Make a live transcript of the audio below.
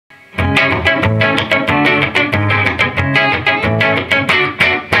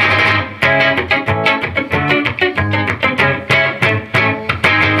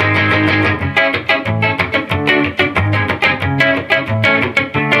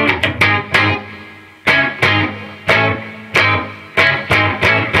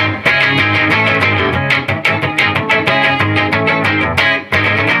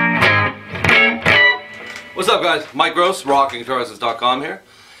Mike Gross, Rockin here,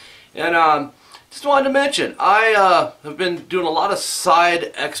 and just wanted to mention I have been doing a lot of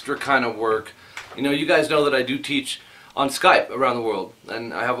side extra kind of work. You know, you guys know that I do teach on Skype around the world,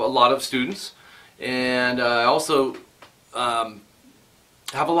 and I have a lot of students, and I also have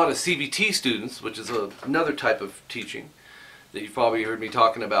a lot of CBT students, which is another type of teaching that you've probably heard me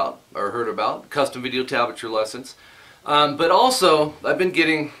talking about or heard about, custom video tablature lessons. But also, I've been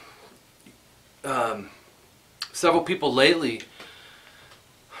getting several people lately.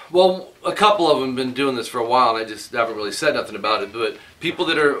 Well, a couple of them have been doing this for a while, and I just haven't really said nothing about it. But people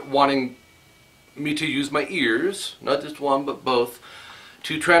that are wanting me to use my ears, not just one, but both,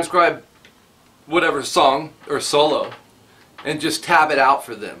 to transcribe whatever song or solo and just tab it out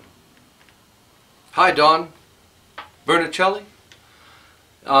for them. Hi, Don Bernicelli.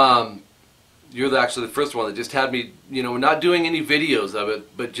 You're actually the first one that just had me, you know, not doing any videos of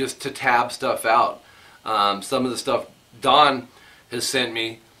it, but just to tab stuff out. Some of the stuff Don has sent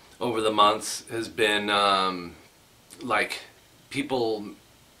me over the months has been like people,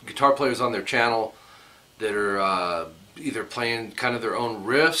 guitar players on their channel that are either playing kind of their own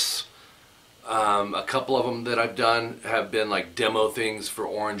riffs. A couple of them that I've done have been like demo things for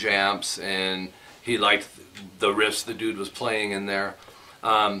Orange amps, and he liked the riffs the dude was playing in there.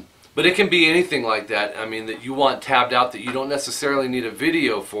 But it can be anything like that. I mean, that you want tabbed out that you don't necessarily need a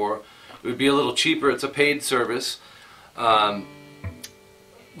video for. It would be a little cheaper. It's a paid service.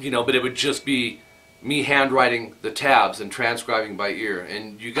 You know, but it would just be me handwriting the tabs and transcribing by ear.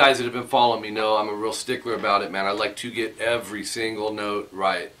 And you guys that have been following me know I'm a real stickler about it, man. I like to get every single note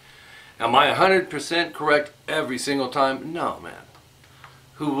right. Am I 100% correct every single time? No, man.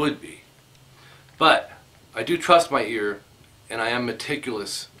 Who would be? But I do trust my ear, and I am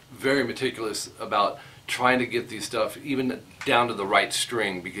meticulous, very meticulous about trying to get these stuff even down to the right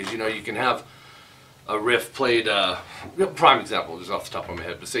string, because you know you can have a riff played, prime example just off the top of my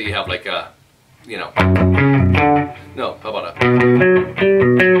head, but say you have like a, you know, no, how about a,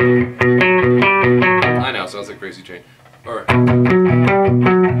 I know, sounds like Crazy Train, or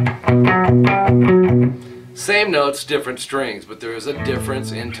same notes, different strings, but there is a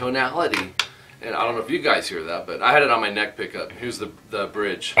difference in tonality. And I don't know if you guys hear that, but I had it on my neck pickup. Here's the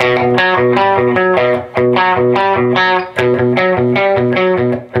bridge. I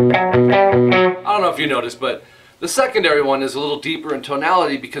don't know if you noticed, but the secondary one is a little deeper in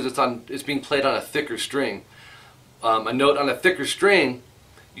tonality because it's being played on a thicker string. A note on a thicker string,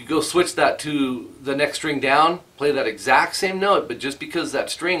 you go switch that to the next string down, play that exact same note, but just because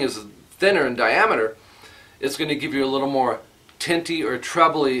that string is thinner in diameter, it's going to give you a little more tinty or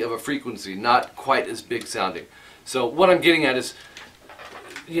trebly of a frequency, not quite as big sounding. So what I'm getting at is,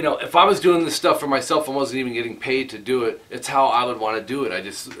 you know, if I was doing this stuff for myself and wasn't even getting paid to do it, it's how I would want to do it.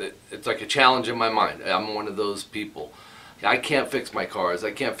 It's like a challenge in my mind. I'm one of those people. I can't fix my cars.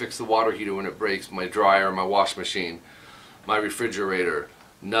 I can't fix the water heater when it breaks, my dryer, my wash machine, my refrigerator,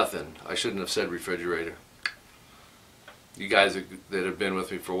 nothing. I shouldn't have said refrigerator. You guys that have been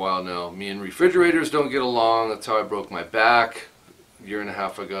with me for a while know, me and refrigerators don't get along. That's how I broke my back a year and a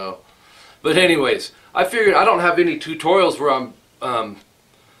half ago. But anyways, I figured I don't have any tutorials where I'm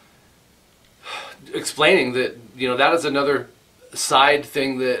explaining that, you know, that is another side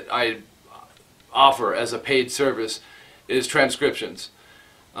thing that I offer as a paid service is transcriptions.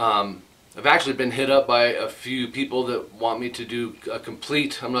 I've actually been hit up by a few people that want me to do a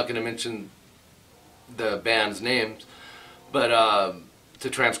complete, I'm not going to mention the band's names, but to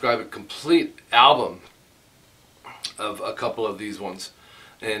transcribe a complete album of a couple of these ones.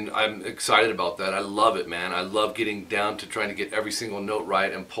 And I'm excited about that. I love it, man. I love getting down to trying to get every single note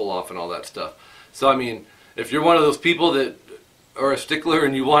right and pull off and all that stuff. So, I mean, if you're one of those people that are a stickler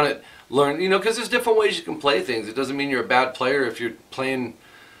and you want to learn, you know, because there's different ways you can play things. It doesn't mean you're a bad player if you're playing,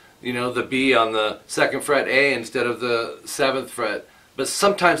 you know, the B on the 2nd fret A instead of the 7th fret. But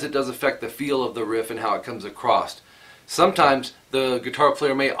sometimes it does affect the feel of the riff and how it comes across. Sometimes the guitar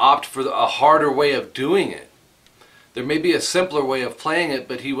player may opt for a harder way of doing it. There may be a simpler way of playing it,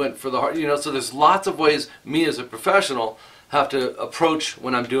 but he went for the hard, you know, so there's lots of ways me as a professional have to approach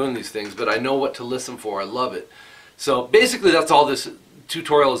when I'm doing these things, but I know what to listen for. I love it. So basically that's all this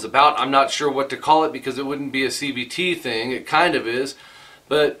tutorial is about. I'm not sure what to call it because it wouldn't be a CBT thing. It kind of is,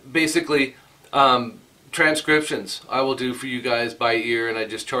 but basically transcriptions I will do for you guys by ear, and I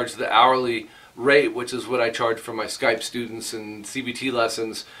just charge the hourly rate, which is what I charge for my Skype students and CBT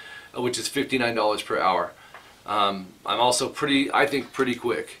lessons, which is $59 per hour. I'm also I think pretty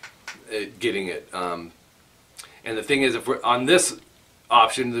quick at getting it. And the thing is, if we're on this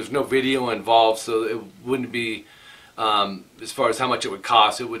option, there's no video involved, so it wouldn't be As far as how much it would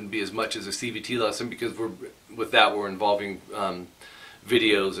cost, it wouldn't be as much as a CVT lesson, because we're involving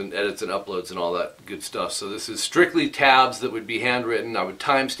videos and edits and uploads and all that good stuff. So this is strictly tabs that would be handwritten. I would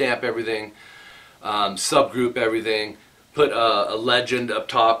timestamp everything, subgroup everything, put a legend up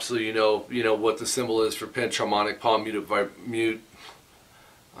top so you know what the symbol is for pinch, harmonic, palm mute.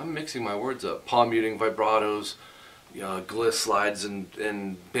 I'm mixing my words up. Palm muting, vibratos, gliss slides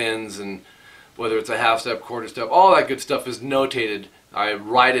and bends, and whether it's a half step, quarter step, all that good stuff is notated. I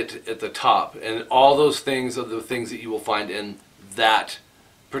write it at the top, and all those things are the things that you will find in that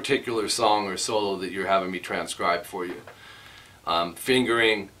particular song or solo that you're having me transcribe for you.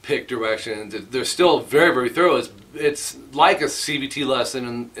 Fingering, pick directions, they're still very, very thorough. It's like a CVT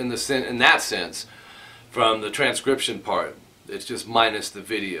lesson in that sense, from the transcription part. It's just minus the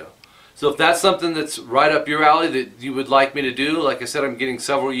video. So if that's something that's right up your alley that you would like me to do, like I said, I'm getting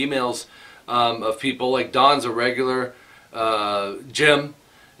several emails of people. Like Don's a regular, Jim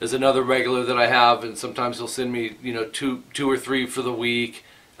is another regular that I have, and sometimes he'll send me two or three for the week.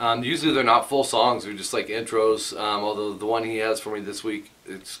 Usually they're not full songs, they're just like intros, although the one he has for me this week,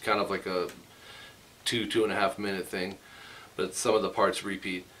 it's kind of like a 2.5 minute thing, but some of the parts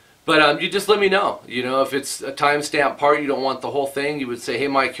repeat. But you just let me know, if it's a timestamp part, you don't want the whole thing, you would say, hey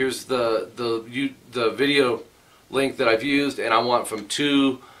Mike, here's the video link that I've used, and I want from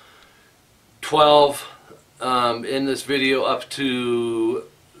 2:12 in this video up to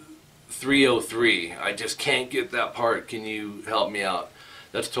 3:03. I just can't get that part, can you help me out?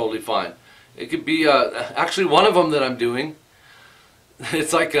 That's totally fine. It could be actually one of them that I'm doing,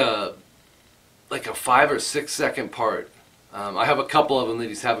 it's like a 5 or 6 second part. I have a couple of them that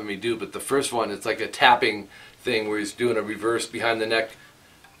he's having me do, but the first one, it's like a tapping thing where he's doing a reverse behind the neck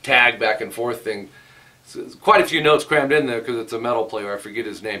tag back and forth thing. So quite a few notes crammed in there because it's a metal player, I forget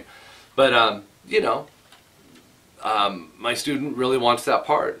his name. But my student really wants that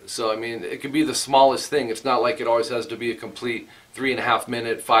part. So I mean, it could be the smallest thing. It's not like it always has to be a complete 3.5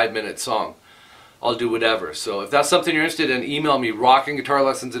 minute, 5 minute song. I'll do whatever. So if that's something you're interested in, email me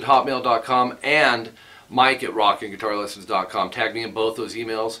rockinguitarlessons@hotmail.com and mike@rockinguitarlessons.com. Tag me in both those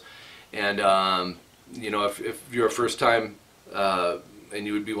emails. And if you're a first time and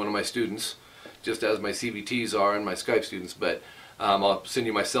you would be one of my students, just as my CVTs are and my Skype students, but I'll send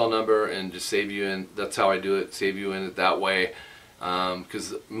you my cell number and just save you in. That's how I do it, save you in it that way,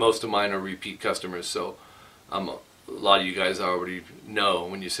 because most of mine are repeat customers. So a lot of you guys already know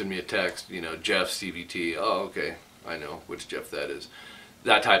when you send me a text, Jeff CVT, oh okay, I know which Jeff that is,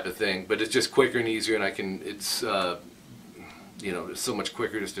 that type of thing. But it's just quicker and easier, and it's so much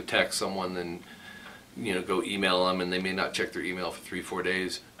quicker just to text someone than go email them, and they may not check their email for 3-4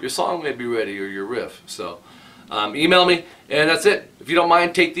 days. Your song may be ready, or your riff. So email me, and that's it. If you don't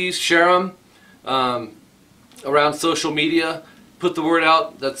mind, take these, share them around social media, put the word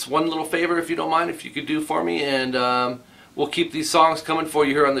out. That's one little favor, if you don't mind, if you could do for me, and we'll keep these songs coming for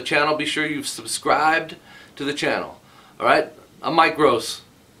you here on the channel. Be sure you've subscribed to the channel. All right, I'm Mike Gross.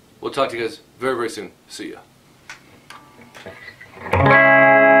 We'll talk to you guys very, very soon. See ya.